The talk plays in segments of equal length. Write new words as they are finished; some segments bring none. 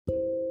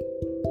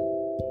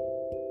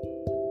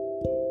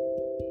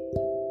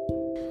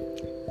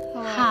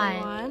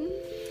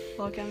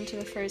Welcome to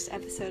the first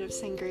episode of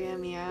Sangria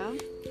Mia.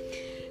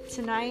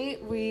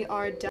 Tonight we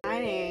are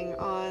dining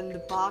on the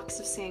box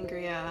of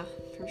sangria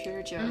from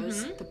Trader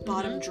Joe's. The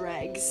bottom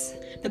dregs.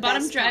 The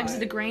bottom dregs,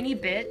 the grainy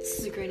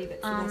bits. The grainy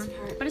bits, the best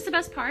part. But it's the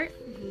best part.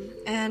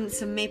 And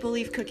some maple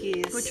leaf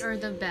cookies. Which are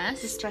the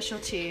best. The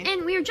specialty.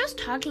 And we were just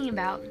talking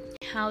about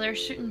how there are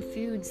certain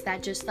foods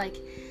that just, like,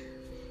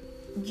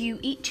 you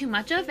eat too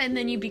much of and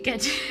then you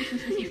get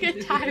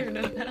tired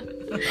of them.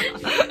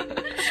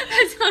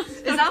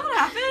 Is that what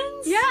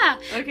happens? Yeah.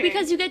 Okay.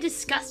 Because you get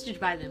disgusted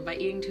by them by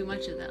eating too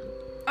much of them.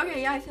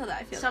 Okay, yeah, I feel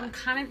that. So I'm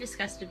kind of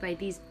disgusted by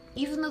these,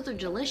 even though they're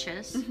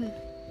delicious.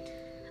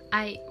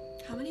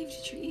 How many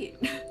did you eat?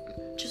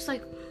 Just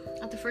like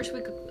at the first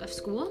week of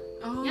school.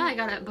 Oh. Yeah, I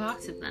got a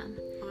box of them.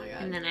 Oh my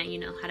god. And then I,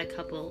 had a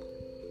couple,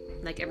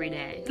 like, every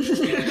day.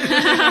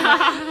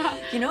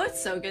 You know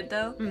what's so good,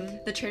 though?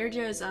 The Trader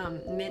Joe's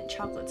mint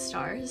chocolate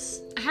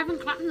stars. I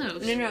haven't gotten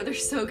those. No, they're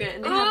so good.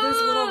 And they have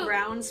those little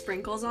round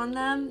sprinkles on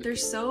them. They're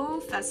so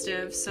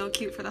festive, so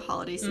cute for the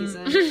holiday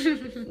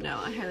season. No,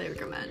 I highly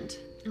recommend.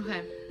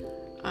 Okay.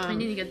 I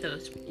need to get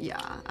those. Yeah,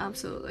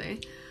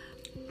 absolutely.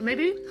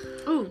 Maybe?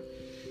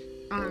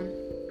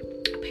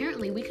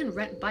 Apparently we can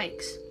rent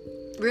bikes.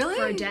 Really?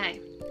 For a day.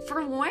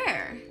 From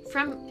where?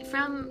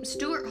 From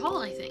Stuart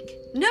Hall, I think.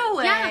 No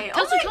way. Yeah,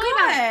 oh told me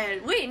my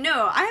god. Wait,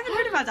 no, I haven't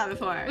heard about that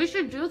before. We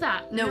should do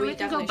that. No, then we can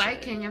definitely go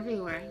biking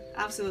everywhere.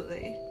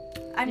 Absolutely.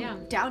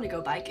 I'm down to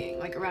go biking,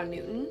 like around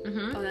Newton.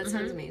 Oh, that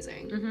sounds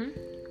amazing.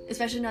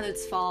 Especially now that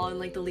it's fall and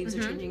like the leaves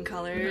are changing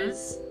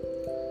colors.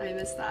 I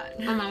miss that.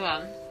 Oh my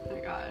god. Oh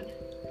my god.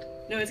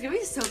 No, it's gonna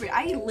be so pretty.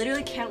 I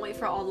literally can't wait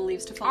for all the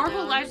leaves to fall Our down.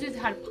 whole lives we've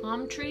had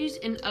palm trees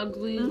and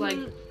ugly, like,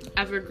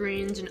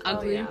 evergreens and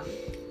ugly. Oh, yeah.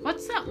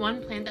 What's that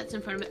one plant that's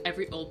in front of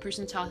every old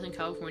person's house in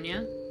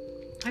California?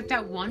 Like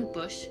that one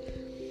bush.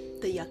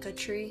 The yucca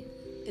tree?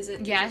 Is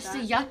it? Yes, the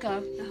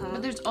yucca. Uh-huh.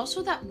 But there's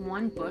also that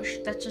one bush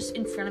that's just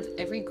in front of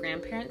every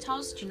grandparent's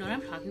house. Do you know what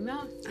I'm talking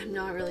about? I'm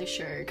not really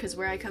sure, because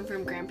where I come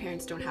from,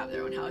 grandparents don't have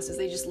their own houses.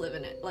 They just live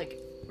in it, like,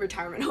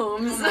 retirement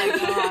homes. Oh my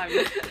god.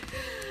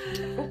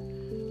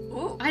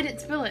 Ooh. I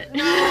didn't spill it.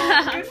 Good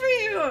for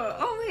you.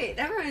 Oh, wait,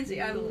 that reminds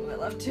me. I have a little bit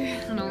left,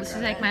 too. No, this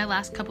is like my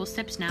last couple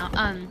sips now.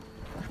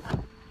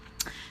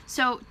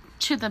 So,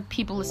 to the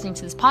people listening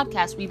to this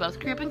podcast, we both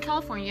grew up in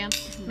California.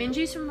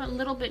 Minji's from a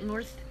little bit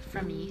north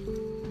from me.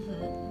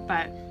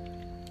 But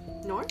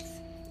North?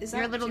 Is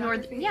you're that a little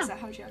geography? north. Yeah. Is that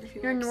how geography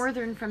You're works?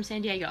 northern from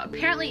San Diego.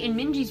 Apparently, in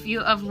Minji's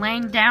view of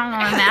laying down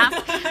on a map,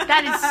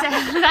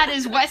 that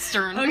is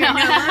western. Okay, no,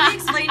 let me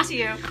explain to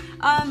you.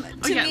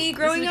 Me,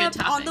 growing this is a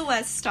good up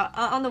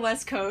on the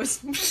West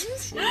Coast,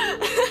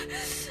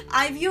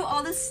 I view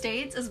all the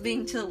states as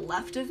being to the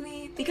left of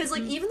me because,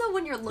 like, even though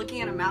when you're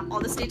looking at a map, all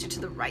the states are to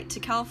the right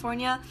to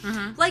California.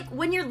 Like,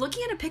 when you're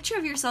looking at a picture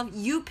of yourself,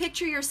 you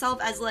picture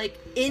yourself as, like,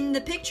 in the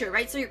picture,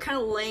 right? So you're kind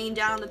of laying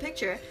down on the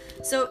picture.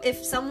 So if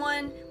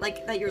someone,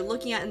 like, that you're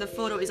looking at in the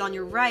photo is on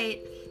your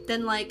right,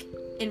 then, like,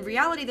 in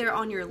reality, they're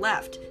on your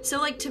left. So,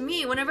 like, to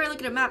me, whenever I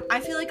look at a map, I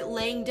feel like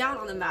laying down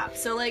on the map.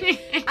 So, like,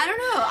 I don't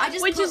know. I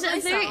just Which put is a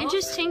myself... very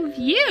interesting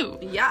view.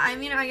 Yeah, I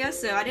mean, I guess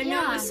so. I didn't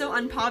know it was so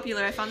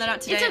unpopular. I found that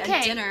out today It's okay.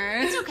 at dinner.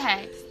 It's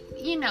okay.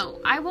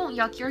 I won't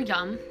yuck your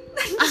yum.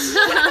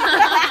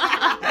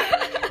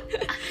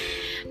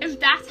 If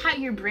that's how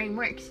your brain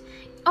works.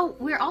 Oh,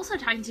 we're also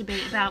talking today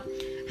about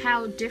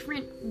how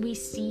different we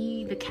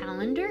see the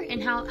calendar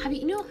and how have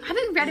you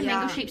read A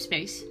Mango Shaped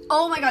Space?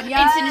 Oh my god,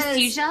 yes! In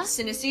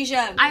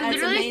Synesthesia. I That's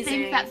literally amazing.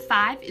 think that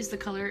 5 is the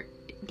color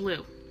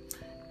blue.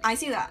 I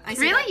see that.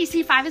 Really? You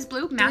see 5 is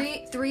blue?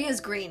 Three is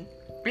green.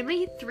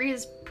 Really? 3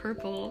 is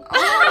purple.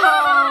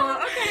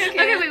 Oh, okay.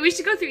 Okay, wait, we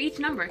should go through each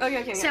number.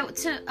 Okay. So,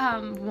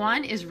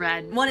 1 is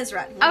red. 1 is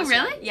red. Oh,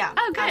 really? Red. Yeah.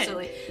 Oh, good.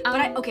 Absolutely.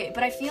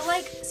 But I feel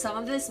like some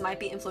of this might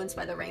be influenced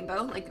by the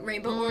rainbow, like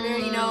rainbow order.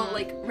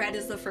 Like red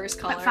is the first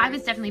color. But 5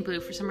 is definitely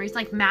blue for some reason.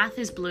 Like math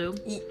is blue.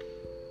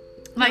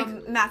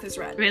 Like math is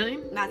red. Really?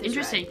 Math is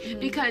interesting. red.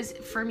 Because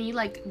for me,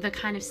 like the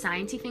kind of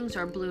sciencey things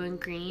are blue and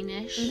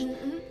greenish. Yeah, I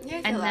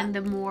feel and that. then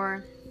the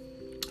more,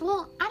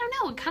 well, I don't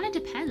know. It kind of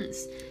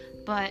depends.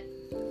 But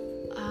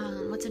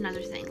what's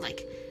another thing?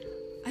 Like,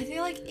 I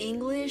feel like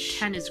English.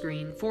 10 is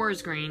green. 4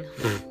 is green.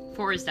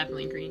 4 is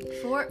definitely green.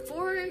 4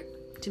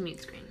 to me,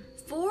 it's green.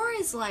 4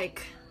 is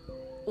like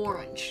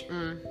orange.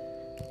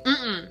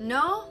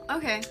 No?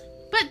 Okay.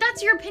 But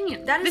that's your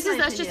opinion. That is this is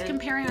my us just opinion.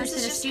 comparing our This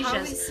is just how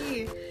we synesthesias.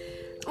 see.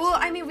 Well,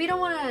 I mean, we don't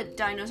want to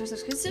diagnose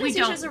ourselves because We synesthesia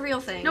don't. is a real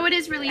thing. No, it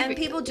is really. And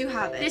people do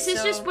have it. This is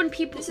so just when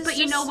people, this is but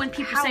you know just when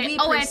people how say, we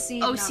 "Oh, I have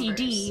perceive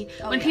OCD,"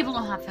 numbers. Oh, when yeah. people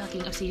don't have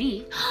fucking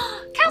OCD.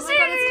 Kelsey, Oh my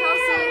god, it's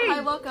Kelsey.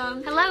 Hi,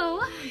 welcome.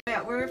 Hello.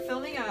 Yeah, we're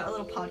filming a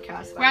little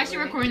podcast. We're actually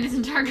recording this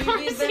entire We've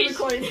conversation. been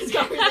recording this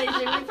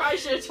conversation. We probably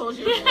should have told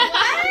you.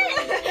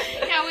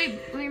 Yeah, we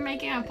were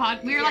making a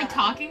pod. We were like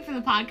talking for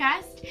the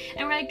podcast,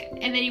 and we're like,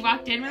 and then you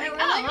walked in. We're like,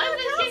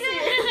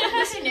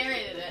 She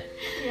narrated it.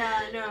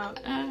 Yeah, no.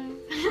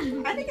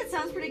 I think it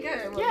sounds pretty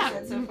good. What we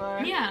said so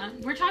far. Yeah,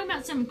 we're talking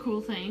about some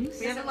cool things.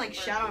 We haven't like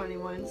shat on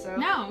anyone, so.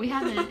 No, we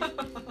haven't.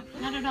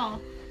 Not at all.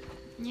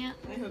 Yeah.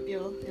 I hope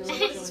you'll So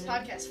what's this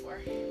podcast for?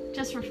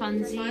 Just for For fun?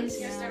 funsies.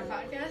 You guys start a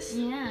podcast?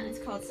 Yeah. It's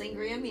called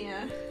Sangria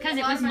Mia. Because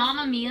it was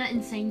Mamma Mia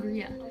and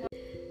Sangria.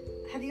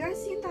 Have you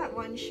guys seen that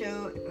one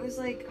show? It was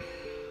like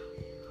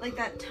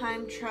that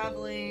time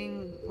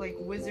traveling like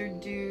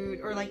wizard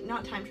dude, or like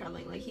not time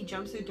traveling, like he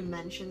jumps through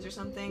dimensions or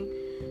something.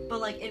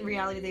 But like in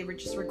reality, they were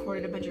just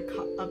recorded a bunch of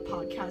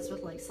podcasts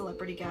with like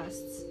celebrity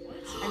guests,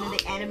 and then they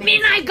animated.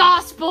 Midnight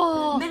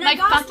Gospel. Midnight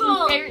my Gospel!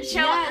 fucking favorite show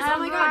Yes, ever. oh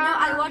my god,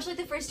 no, I watched like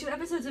the first 2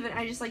 episodes of it.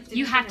 I just like didn't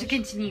You have to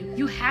finish. continue.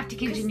 You have to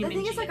continue. The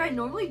thing is, like, I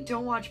normally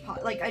don't watch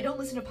I don't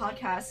listen to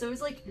podcasts, so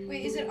it's like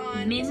Wait, is it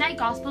on? Midnight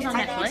Gospel's on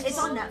I think Netflix. it's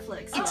on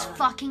Netflix. It's yeah.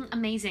 fucking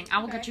amazing. I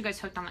will Okay. get you guys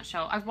hooked on that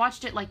show. I've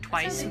watched it like That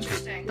twice. sounds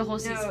interesting. The whole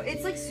season. No,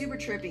 it's like super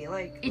trippy.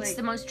 It's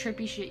the most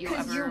trippy shit you'll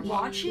because ever. you're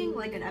watching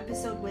like an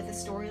episode with a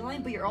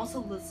storyline, but you're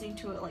also listening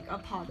to it like a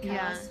podcast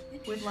Yeah.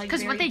 with like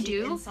 'Cause what very they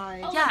deep do-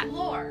 inside. Oh, Yeah. like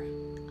lore.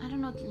 I don't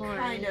know what the lore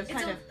Kind is.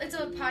 of. It's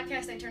a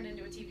podcast they turned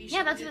into a TV show.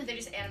 Yeah, that's they, what- they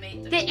just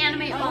animate. They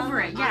animate Oh,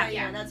 over it. Yeah,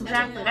 yeah, that's what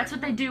exactly. they do. That's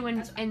what they do in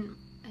That's-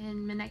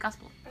 in Midnight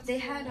Gospel. They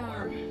had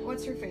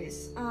what's her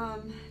face?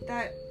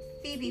 That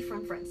Phoebe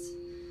from Friends.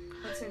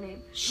 What's her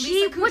name?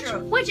 She Lisa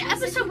Kudrow. which Lisa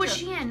episode was Kudrow.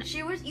 she in?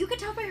 She was. You could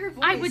tell by her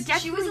voice. I would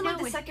She was definitely in like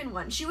know the it. second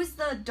one. She was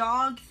the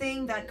dog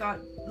thing that got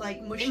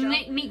like mushed In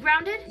up. Meat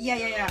Grounded?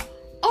 Yeah.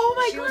 Oh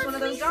my She god, was one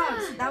of those Lisa.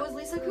 dogs. That was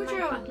Lisa Oh my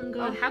Kudrow. fucking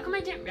god. How come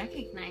I didn't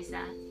recognize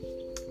that?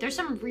 There's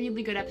some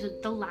really good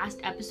episodes. The last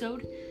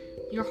episode,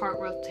 your heart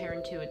will tear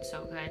in two. It's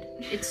so good.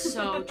 It's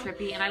so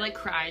trippy, and I like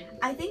cried.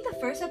 I think the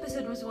first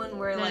episode was one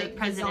where The like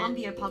president. the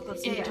zombie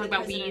apocalypse. And they talk the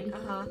about president. weed.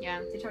 Uh-huh.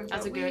 Yeah, They talked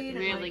That's about a good- weed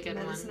really and, like, good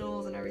one.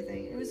 medicinals and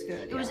everything. It was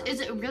good. it was. yeah.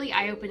 Is it really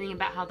eye opening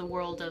about how the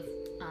world of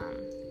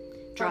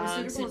drugs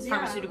and Pharmaceuticals,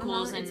 yeah,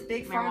 pharmaceuticals uh-huh. and It's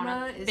big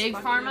marijuana. pharma is Big fucking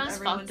up pharma's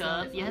everyone's fucked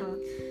up. life. Yeah. Uh-huh.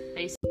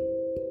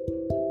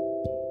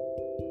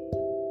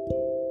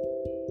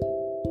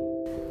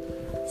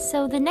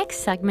 So the next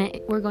segment,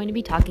 we're going to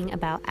be talking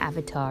about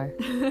Avatar.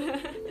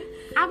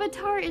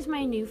 Avatar is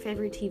my new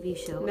favorite TV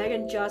show.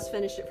 Megan just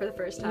finished it for the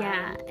first time.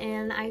 Yeah,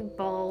 and I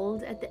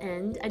bawled at the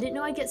end. I didn't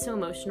know I'd get so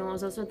emotional. I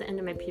was also at the end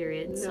of my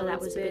period, so that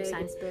was a big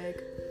sign. It's big.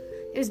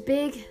 It was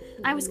big.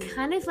 I was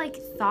kind of like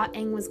thought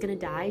Aang was gonna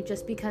die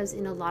just because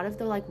in a lot of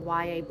the like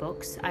YA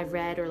books I've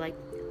read, or like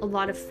a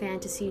lot of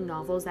fantasy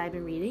novels that I've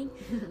been reading,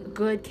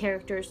 good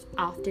characters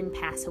often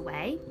pass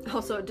away.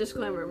 Also,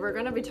 disclaimer: we're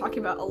gonna be talking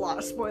about a lot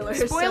of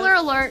spoilers. Spoiler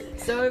alert!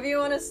 So if you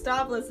want to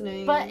stop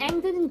listening, But Aang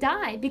didn't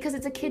die because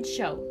it's a kid's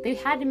show. They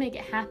had to make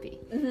it happy.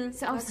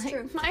 So I was That's like,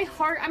 true. my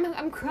heart,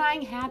 I'm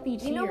crying happy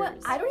tears. you know what?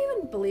 I don't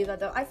even believe that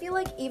though. I feel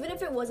like even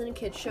if it wasn't a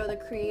kids show, the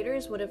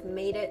creators would have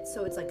made it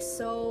so it's like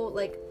so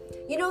like,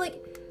 you know, like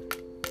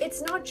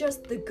it's not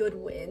just the good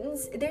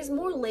wins. There's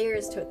more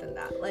layers to it than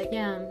that. Like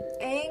Yeah.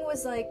 Aang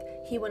was like,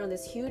 he went on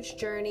this huge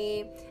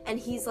journey, and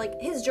he's like,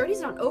 his journey's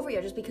not over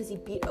yet just because he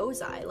beat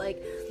Ozai.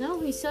 Like, No,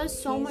 he says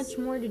so He's much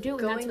more to do,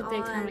 and that's going what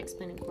they kind on- of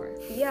explain in Korra.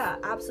 yeah,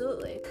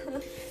 absolutely.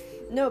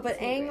 No, but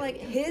Aang, like,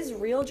 his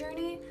real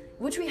journey,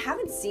 which we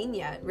haven't seen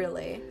yet,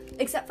 really,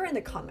 except for in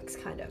the comics,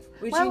 kind of.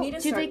 Which Well, you need to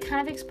do start. they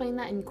kind of explain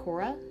that in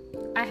Korra?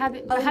 I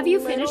haven't. A Have you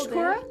little finished bit.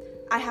 Korra?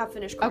 I have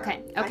finished Korra.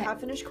 Okay, I okay. have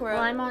finished Korra.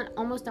 Well, I'm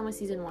almost done with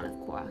season 1 of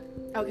Korra.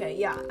 Okay,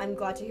 yeah, I'm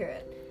glad to hear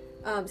it.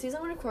 Season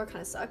 1 of Korra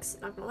kind of sucks,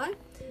 not gonna lie.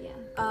 Yeah.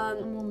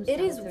 I'm almost It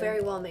done is with her.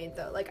 very well made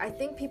though. Like I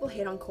think people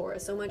hate on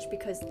Korra so much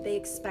because they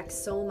expect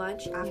so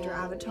much after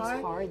Yeah, Avatar,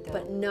 it's hard, though.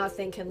 but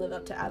nothing can live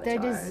up to Avatar. Their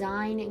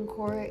design in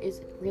Korra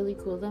is really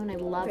cool though, and I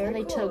love how Very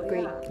they cool, took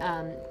great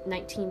yeah.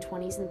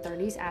 1920s and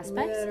 30s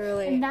aspects.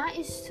 Literally. And that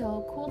is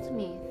so cool to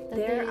me. that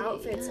Their they-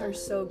 outfits yeah. are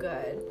so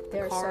good.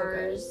 They're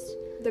Cars, so good.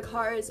 The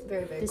cars,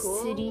 very very the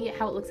cool. city,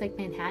 how it looks like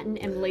Manhattan,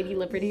 and Lady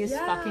Liberty is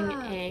fucking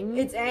Aang.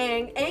 It's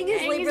Aang. Aang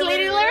is Aang is Lady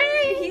Lady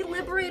Liberty. He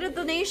liberated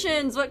the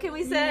nations. What can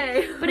we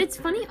say? But it's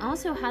funny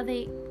also how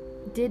they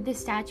did the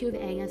statue of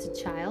Aang as a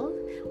child,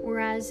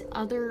 whereas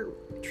other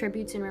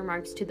tributes and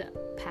remarks to the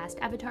past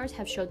avatars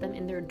have showed them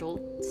in their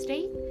adult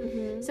state.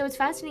 So it's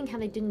fascinating how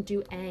they didn't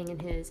do Aang in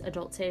his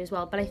adult state as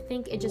well, but I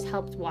think it just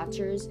helped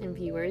watchers and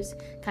viewers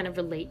kind of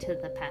relate to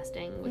the past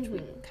Aang, which we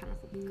kind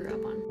of grew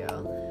up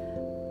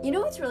on. You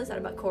know what's really sad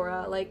about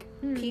Korra? Like,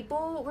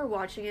 people were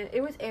watching it.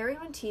 It was airing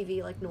on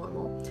TV like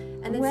normal.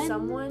 And then When-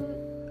 someone...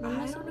 when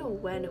I was don't know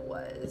when it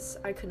was.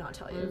 I could not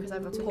tell you because I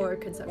have a poor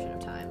conception of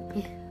time.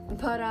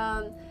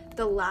 But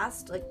the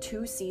last like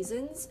 2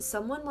 seasons,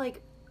 someone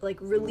like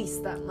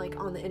released them like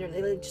on the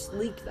internet. They like just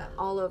leaked them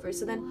all over.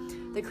 So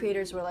then the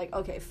creators were like,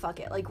 okay, fuck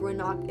it. Like we're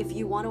not, if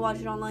you want to watch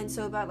it online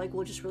so bad, like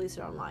we'll just release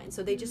it online.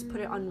 So they just put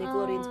it on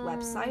Nickelodeon's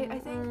website, I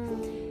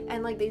think.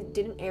 And like they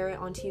didn't air it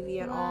on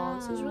TV at all.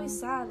 So it was really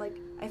sad. Like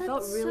I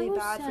felt That's really so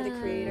bad for the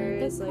sad.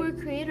 creators. The like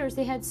poor creators.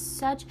 They had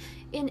such,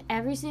 in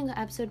every single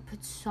episode,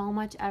 put so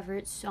much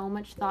effort, so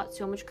much thought,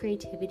 so much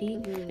creativity.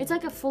 It's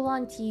like a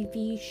full-on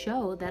TV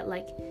show that,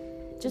 like,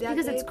 just That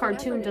because they it's put effort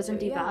cartoon doesn't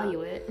into, yeah.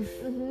 devalue it.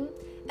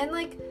 And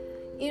like,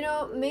 you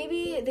know,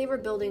 maybe they were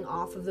building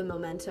off of the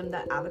momentum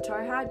that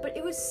Avatar had, but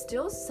it was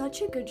still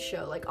such a good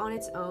show, like on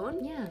its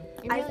own. Yeah,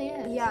 it really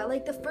is. Yeah,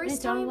 like the In first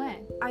its own time way.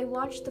 I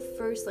watched the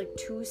first like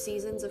 2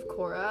 seasons of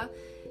Korra,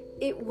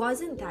 it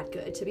wasn't that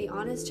good, to be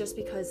honest, just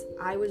because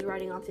I was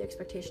riding off the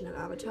expectation of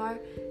Avatar.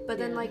 But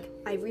then, like,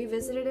 I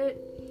revisited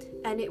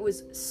it, and it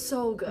was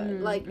so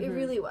good. Like, it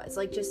really was.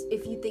 Like, just,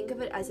 if you think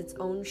of it as its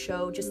own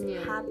show, just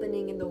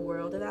happening in the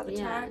world of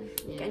Avatar,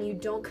 and you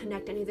don't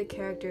connect any of the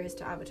characters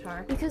to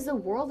Avatar. Because the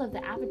world of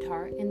the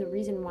Avatar, and the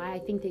reason why I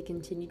think they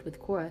continued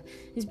with Korra,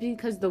 is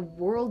because the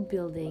world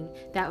building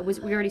that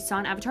we already saw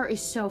in Avatar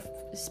is so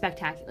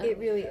spectacular. It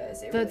really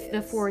is.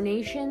 The Four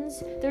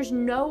Nations, there's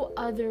no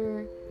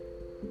other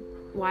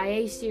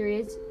YA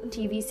series,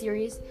 TV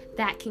series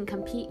that can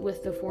compete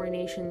with the Four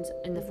Nations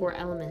and the Four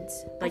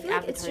Elements. Like, I feel like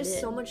Avatar it's just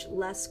did. so much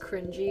less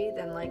cringy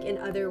than like in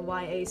other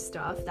YA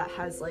stuff that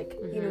has like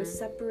you know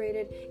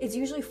separated. It's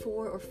usually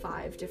 4 or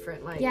 5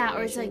 different like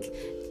or it's nations.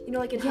 like you know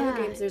like in Hunger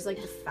Games there's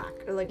like the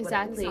fact or like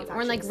exactly,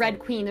 or in like Red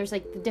Queen there's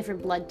like the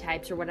different blood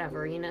types or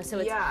whatever, you know. So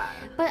it's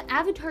but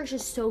Avatar is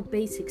just so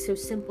basic, so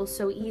simple,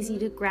 so easy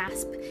to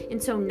grasp,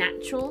 and so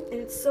natural.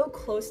 And it's so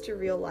close to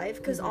real life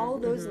because all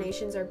those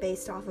nations are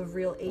based off of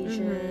real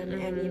Asian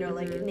and you know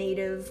like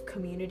native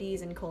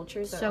communities and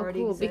cultures that so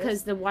already cool exist.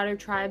 Because the water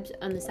tribes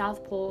on the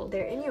South Pole,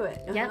 they're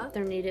Inuit. Yep,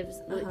 they're natives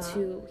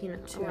to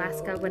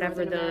Alaska,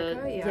 whatever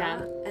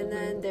America, and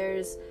then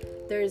there's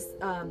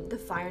the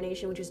Fire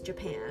Nation, which is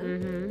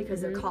Japan,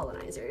 because they're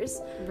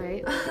colonizers.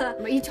 Right.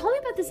 But you told me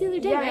about this the other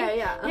day, right?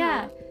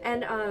 Yeah.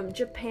 And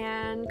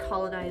Japan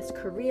colonized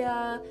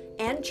Korea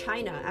and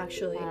China,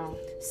 actually. Wow.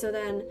 So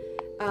then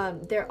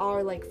there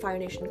are like Fire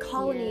Nation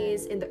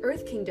colonies in the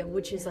Earth Kingdom,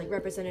 which is like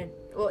represented.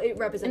 Well, it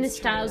represents and the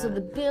styles China. of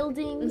the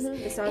buildings,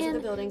 the styles of the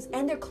buildings,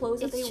 and their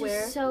clothes that they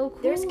wear. So cool.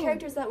 There's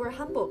characters that wear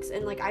hanboks,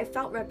 and like I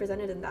felt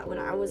represented in that when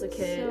I was a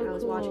kid and I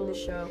was watching the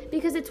show.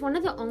 Because it's one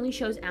of the only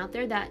shows out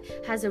there that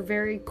has a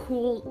very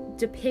cool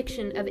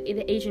depiction of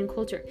the Asian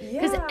culture.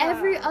 Because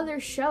every other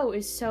show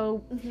is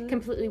so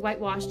completely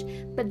whitewashed,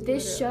 but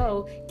this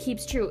show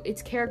keeps true.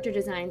 Its character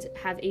designs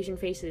have Asian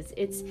faces.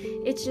 It's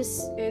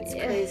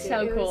crazy.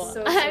 So it cool.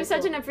 So I have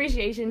such cool. an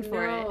appreciation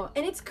for it.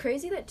 And it's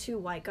crazy that 2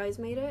 white guys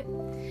made it.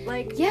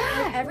 Like,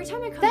 every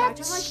time I come back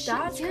to it, I'm like,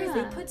 that's crazy.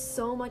 They put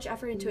so much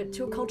effort into it,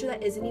 to a culture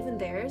that isn't even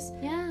theirs.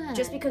 Yeah.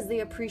 Just because they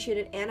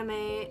appreciated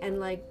anime and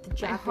like the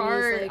Japanese. My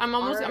heart. Like,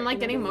 I'm like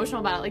getting emotional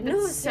about it. Like,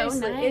 that's so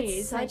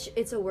nice.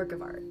 It's a work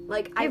of art.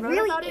 Like, I wrote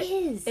really about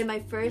is. it in my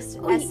first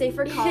essay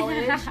for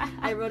college.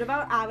 I wrote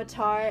about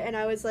Avatar, and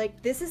I was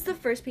like, this is the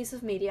first piece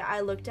of media I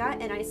looked at,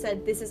 and I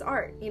said, this is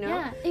art. You know?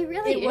 Yeah, it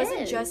really is. It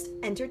wasn't just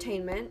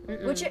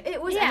entertainment, which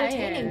it was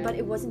entertaining, but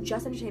it wasn't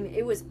just entertainment.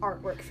 It was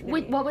artwork for me.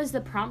 Wait, what was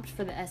the prompt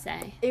for the essay?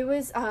 It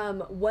was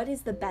what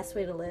is the best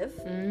way to live?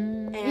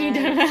 And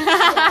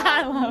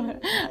I love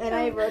it. And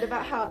I wrote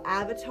about how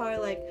Avatar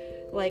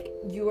like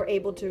you are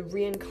able to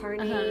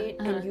reincarnate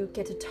and you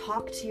get to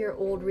talk to your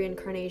old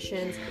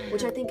reincarnations,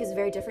 which I think is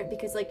very different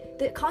because like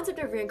the concept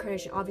of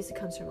reincarnation obviously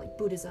comes from like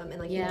Buddhism and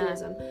like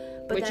Hinduism,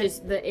 but which is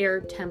the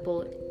air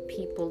temple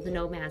people, the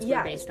nomads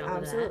were based on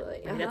absolutely.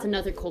 that. Right? That's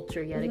another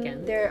culture yet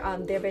again.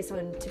 They're based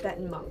on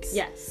Tibetan monks.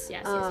 Yes.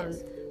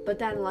 But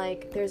then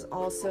like there's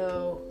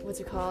also what's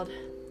it called?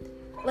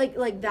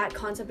 Like that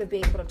concept of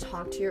being able to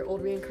talk to your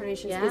old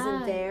reincarnations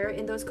isn't there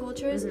in those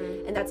cultures,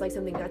 and that's like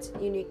something that's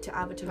unique to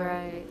Avatar.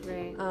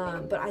 Right.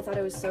 But I thought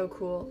it was so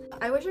cool.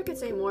 I wish I could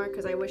say more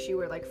because I wish you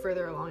were like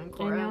further along in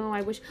Korra. I know.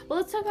 I wish. Well,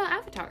 let's talk about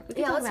Avatar. We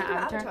can talk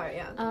about Avatar.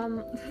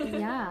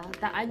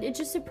 It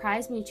just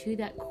surprised me too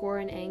that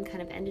Korra and Aang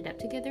kind of ended up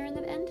together in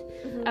the end.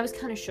 I was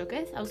kind of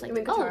shooketh. I was like,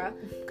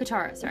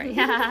 Katara. Sorry.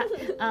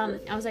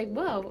 I was like,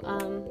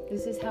 whoa.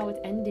 This is how it's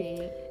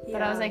ending.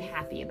 But I was like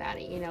happy about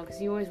it, you know,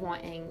 because you always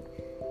want Aang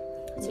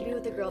to be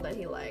with the girl that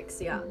he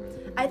likes.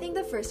 I think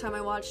the first time I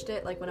watched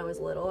it, like when I was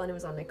little and it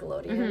was on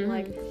Nickelodeon,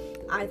 like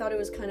I thought it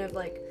was kind of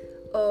like,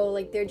 oh,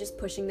 like they're just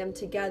pushing them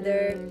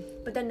together.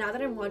 But then now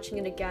that I'm watching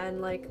it again,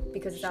 like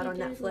because it's out on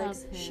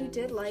Netflix, she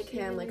did like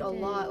him like a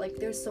lot. Like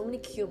there's so many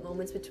cute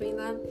moments between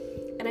them,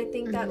 and I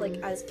think that like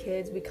as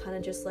kids we kind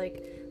of just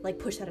like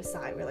push that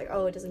aside. We're like,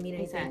 oh, it doesn't mean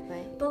anything.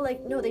 Exactly. But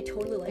like no, they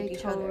totally liked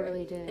each other. They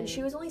totally did. And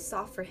she was only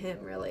soft for him,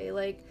 really.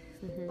 Like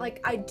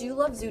I do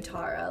love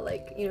Zutara.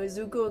 Like, you know,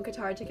 Zuko and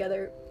Katara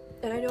together.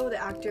 And I know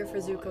the actor for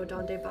Zuko,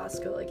 Dante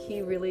Basco, like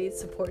he really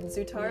supported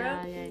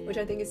Zutara, which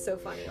I think is so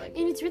funny. Like,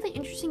 and it's really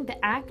interesting.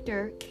 The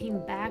actor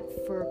came back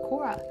for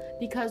Korra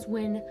because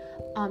when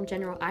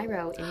General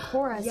Iroh and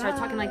Korra started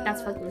talking like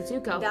that's fucking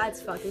Zuko.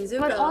 That's fucking Zuko.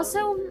 But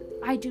also,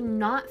 I do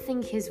not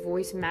think his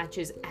voice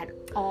matches at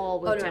all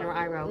with General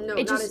Iroh. No,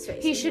 it not just, his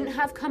face. He shouldn't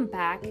have come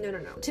back. No.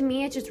 To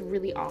me, it's just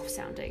really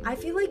off-sounding. I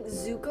feel like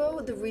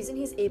Zuko, the reason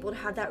he's able to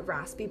have that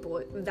raspy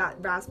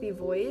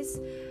voice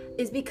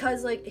is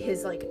because like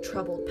his like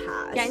troubled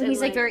past. Yeah, and he's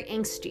like very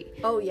angsty.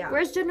 Oh yeah.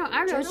 Whereas General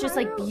Iroh is just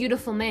like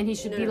beautiful man. He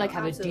should be like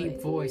have absolutely. a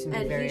deep voice and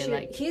be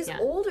very he's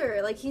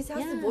older. Like he has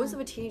the voice of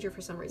a teenager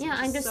for some reason. Yeah,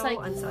 I'm just so like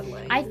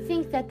unsettling. I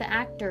think that the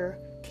actor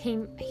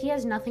he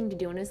has nothing to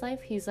do in his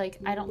life. He's like,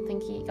 I don't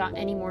think he got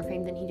any more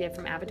fame than he did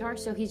from Avatar,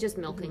 so he's just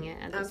milking it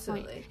at this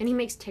point. And he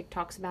makes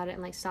TikToks about it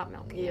and like, stop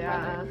milking it,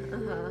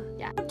 brother.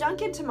 Yeah.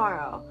 Dunkin'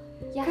 tomorrow.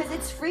 Yeah. Because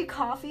it's free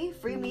coffee,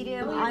 free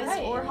medium,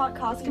 iced or hot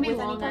coffee with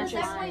any purchase.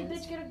 That white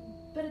bitch get a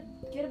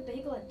But get a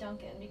bagel at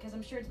Dunkin' because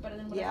I'm sure it's better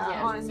than whatever.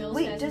 Yeah, honestly. Mills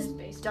Wait, has in does his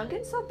basement.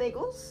 Dunkin' sell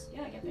bagels?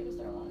 Yeah, I get bagels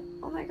there a lot.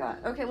 Oh my god.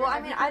 Okay, well, I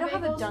mean, I don't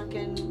have a Bagels?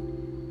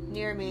 Dunkin'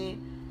 near me.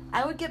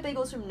 I would get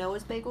bagels from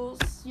Noah's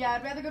Bagels. Yeah,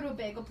 I'd rather go to a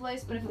bagel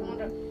place, but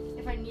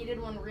if I needed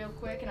one real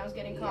quick and I was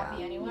getting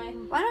coffee anyway.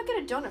 Why not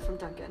get a donut from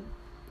Dunkin'?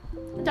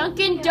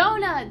 Dunkin'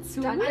 Donuts.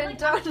 Dunkin'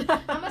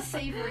 Donut. I'm a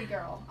savory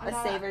girl. I'm A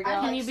not- savory I girl.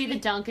 Can like you be the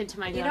sweet- Dunkin' to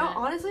my donut? You know,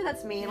 honestly,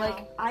 that's me. No.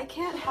 Like, I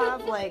can't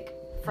have, like,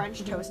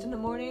 French toast in the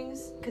mornings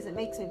because it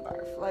makes me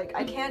barf. Like,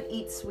 I can't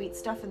eat sweet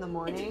stuff in the It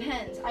morning.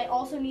 depends. I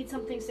also need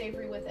something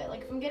savory with it.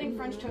 Like if I'm getting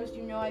French toast,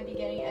 you know I'd be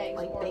getting eggs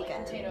Like or bacon.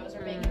 like potatoes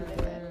or bacon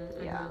with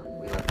it. Yeah,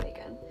 we love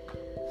bacon.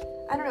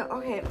 I don't know.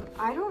 Okay,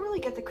 I don't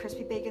really get the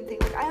crispy bacon thing.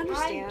 Like, I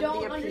understand I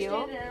don't the appeal.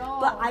 understand it at all.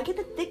 But I get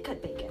the thick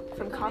cut bacon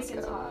from Thick cut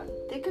bacon's Costco. hot.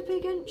 Thick cut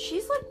bacon,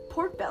 she's like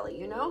pork belly,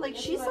 you know? Like,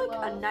 That's she's what I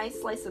like a love. nice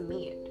slice of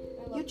meat.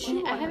 I love You pork. chew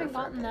I on her haven't for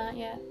a gotten bit. that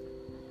yet.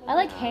 I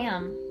like Yeah.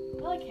 ham.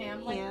 I like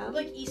ham. Ham?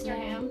 Like Easter Yeah.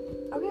 ham.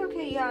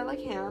 Okay, yeah, I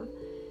like ham.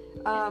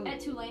 At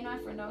Tulane, my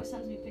friend always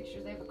sends me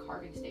pictures. They have a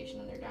carving station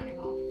in their dining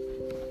hall.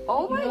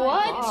 Oh my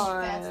What?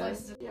 god. Fat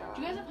slices of- Yeah.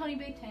 Do you guys have honey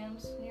baked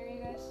hams near you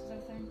guys? Is that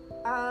a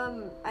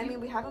thing? I mean,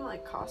 we have them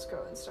like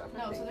Costco and stuff. I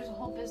No, think. so there's a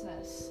whole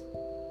business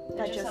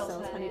that just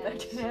sells fat honey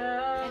hams. baked.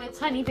 And it's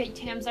Honey baked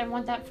hams. I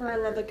want that for. I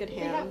love a good they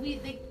have ham.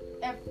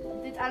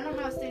 I don't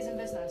know how it stays in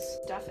business.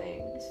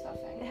 Stuffing. It's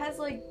stuffing. It has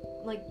like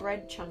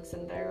bread chunks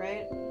in there,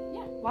 right?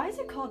 Yeah. Why is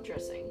it called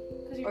dressing?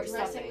 Because you're Or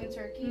dressing stuffing. the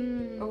turkey.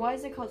 Mm. Or why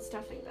is it called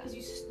stuffing Because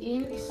then?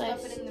 you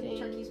stuff it in the Interesting.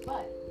 turkey's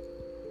butt.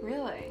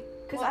 Really?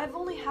 Because Well, I've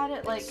only had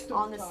it like it's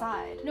on the stovetop.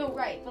 side. No,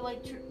 right, but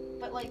like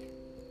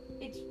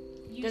it's Does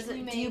usually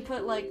it? made. Do you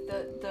put like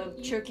the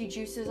You- turkey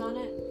juices on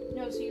it?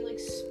 No, so you like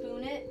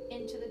spoon it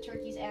into the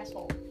turkey's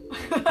asshole.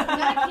 I'm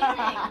not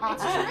kidding.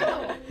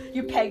 It's true.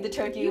 You peg the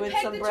turkey You with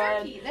peg some the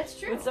bread. turkey. That's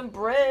true. With some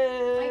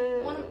bread.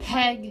 Like, one of-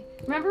 Peg.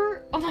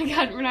 Remember? Oh my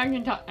god, we're not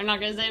gonna talk. I'm not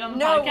gonna say it on the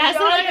No, we podcast. are I'm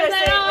not gonna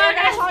say it. it on We're the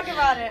gonna podcast. talk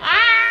about it.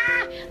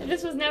 Ah!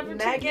 This was never.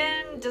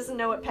 Megan doesn't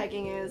know what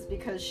pegging is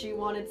because she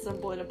wanted some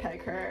boy to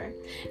peg her.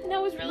 And I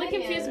was really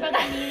Megan. confused about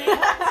the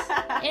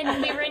meaning.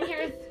 And we were in here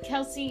with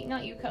Kelsey,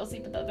 not you, Kelsey,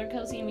 but the other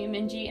Kelsey and me and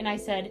Minji, and I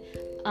said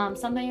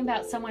something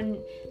about someone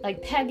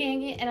like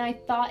pegging, and I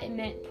thought it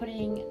meant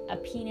putting a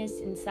penis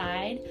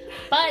inside,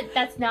 but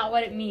that's not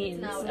what it means.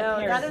 It's not what No,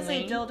 that is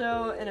a apparently.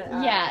 dildo and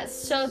an Yeah,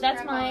 so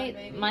that's Strap my on,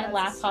 baby. my That's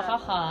laugh, ha strap ha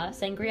ha.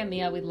 Sangria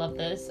Mia, we love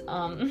this.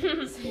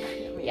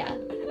 Yeah,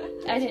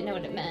 I didn't know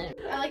what it meant.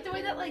 I like the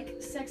way that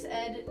like sex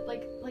ed,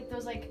 like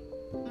those like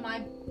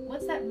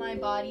what's that My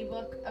Body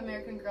book,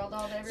 American Girl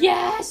doll that everybody.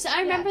 Yes,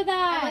 I remember I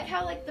that. like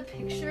how like the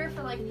picture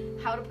for like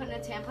how to put in a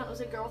tampon was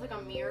a girl with like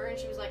a mirror and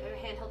she was like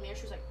a handheld mirror.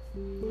 She was like,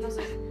 and I was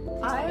like,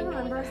 please I tell me no one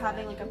remember does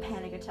having that. like a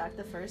panic attack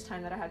the first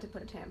time that I had to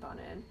put a tampon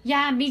in.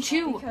 Yeah, me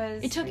too.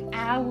 Because It took Oh my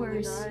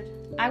hours. God.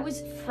 I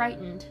was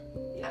frightened.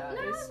 Yeah, No,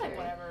 it I was was like scary.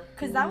 whatever.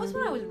 Because that was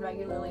when I was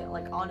regularly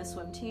like on a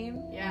swim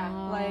team. Yeah.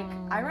 Like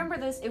I remember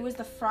this. It was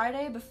the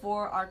Friday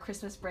before our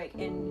Christmas break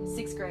in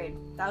 6th grade.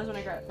 That was when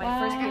I got my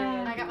first Wow.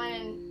 period. I got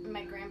mine in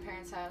my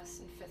grandparents'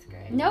 house in 5th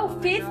grade. No, Oh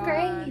my 5th God.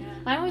 grade. Yeah.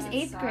 Mine was That's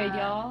 8th grade, sad.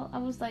 y'all. I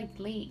was like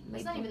late.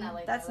 It's not even that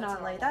late. That's though.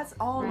 not late. normal. That's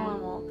all Right.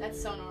 normal.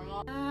 That's so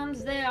normal.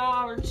 Times they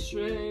are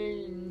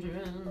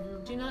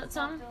changing. Do you know that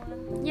song?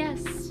 Dylan.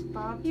 Yes.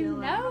 Bob You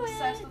Dylan. know I'm it.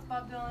 obsessed with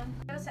Bob Dylan.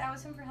 I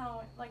was him for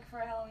Halloween, like for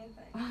a Halloween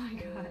thing. Oh my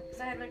god. Cause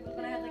I had like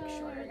when I had like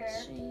shorter hair.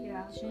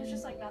 Yeah. It was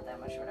just like not that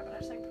much shorter, but I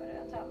just like put it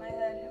on top of my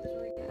head. It was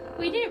really good.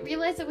 We didn't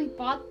realize that we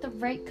bought the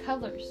right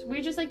colors. We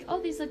were just like,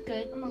 oh, these look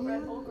good. I'm a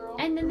Red Bull girl.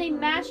 And then they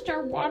matched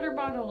our water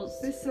bottles.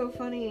 It's so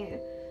funny.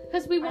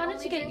 Because we I wanted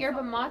only to get drink yerba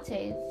from-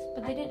 mates,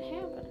 but they didn't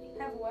have any.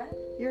 Have what?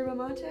 Yerba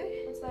mate?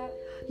 What's that?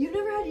 You've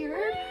never had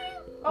yerba?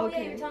 Oh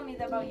Okay. yeah, you're telling me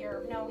that about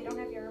Europe. No, we don't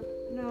have Europe.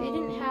 No. They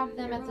didn't have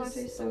them at Yerba the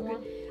mate's so store.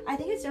 good. I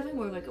think it's definitely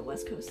more like a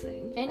West Coast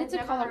thing. And it's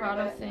I've a never heard of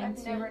Colorado it. thing, I've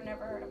too.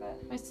 never heard of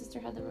it. My sister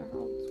had them at her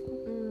old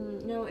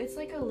school. No, it's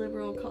like a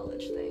liberal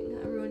college thing.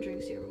 Everyone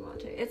drinks yerba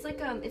mate. It's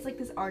like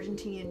this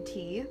Argentinian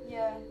tea.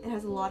 Yeah. It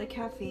has a lot of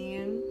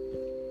caffeine,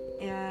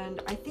 and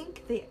I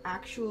think the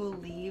actual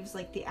leaves,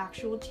 like the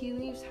actual tea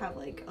leaves, have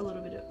like a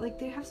little bit of like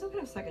they have some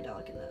kind of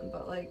psychedelic in them,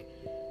 but like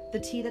the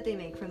tea that they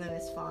make from them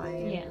is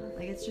fine. Yeah.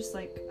 Like it's just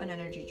like an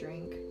energy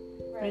drink,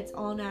 but Right. it's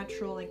all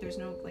natural. Like there's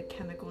no like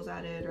chemicals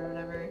added or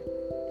whatever,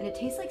 and it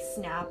tastes like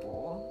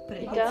Snapple, but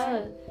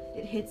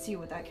it hits you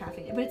with that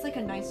caffeine. But it's like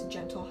a nice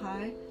gentle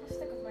high. I'll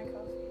stick with my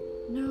coffee.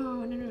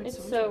 No, It's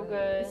much so better.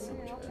 good. It's so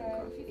much I'll better try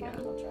it. than If you coffee, find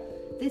it, yeah. I'll try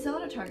it. They sell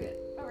it at Target.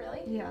 Oh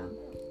really? Yeah,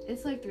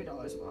 it's like $3 a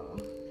bottle.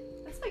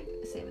 That's like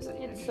the same as any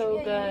It's energy so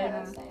drink. Yeah, good.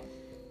 that's the same.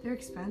 They're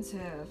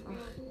expensive. Ugh.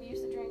 We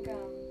used to drink.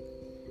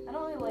 I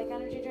don't really like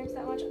energy drinks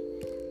that much.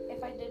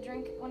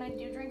 When I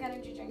do drink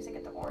energy drinks, I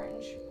get the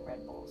orange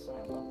Red Bulls, and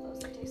I love those.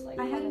 They taste like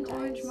I had an clementines.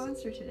 orange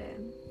monster today.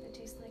 They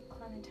taste like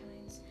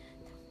clementines.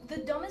 The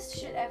dumbest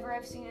shit ever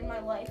I've seen in my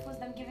life was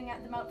them giving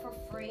them out for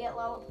free at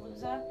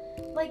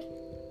Lollapalooza. Like,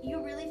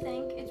 you really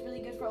think it's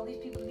really good for all these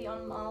people to be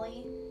on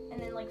Molly and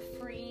then like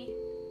free,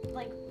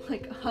 like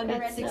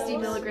 160 Red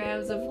Bulls.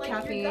 milligrams of you're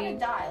gonna caffeine.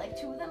 die. Like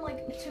two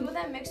of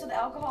them mixed with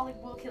alcohol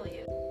will kill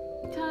you.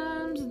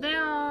 Times they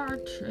are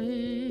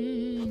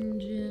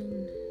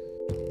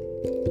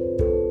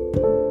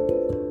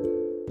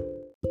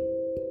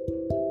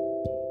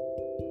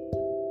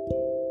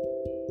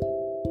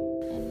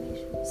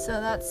So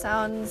that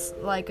sounds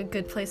like a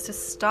good place to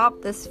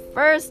stop this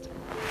first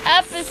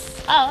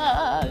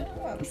Episode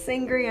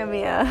Sangria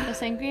Mia. of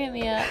Sangria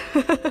Mia.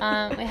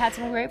 We had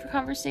some great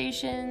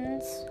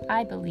conversations,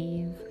 I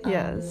believe.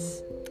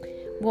 Yes.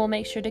 We'll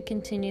make sure to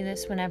continue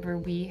this whenever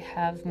we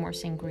have more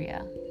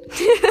sangria.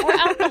 Or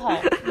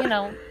alcohol,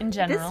 in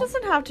general. This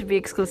doesn't have to be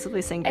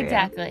exclusively sangria.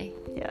 Exactly.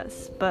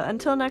 Yes, but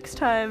until next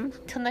time.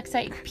 Till next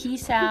time,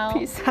 peace out.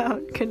 Peace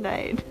out. Good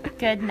night.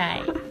 Good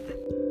night.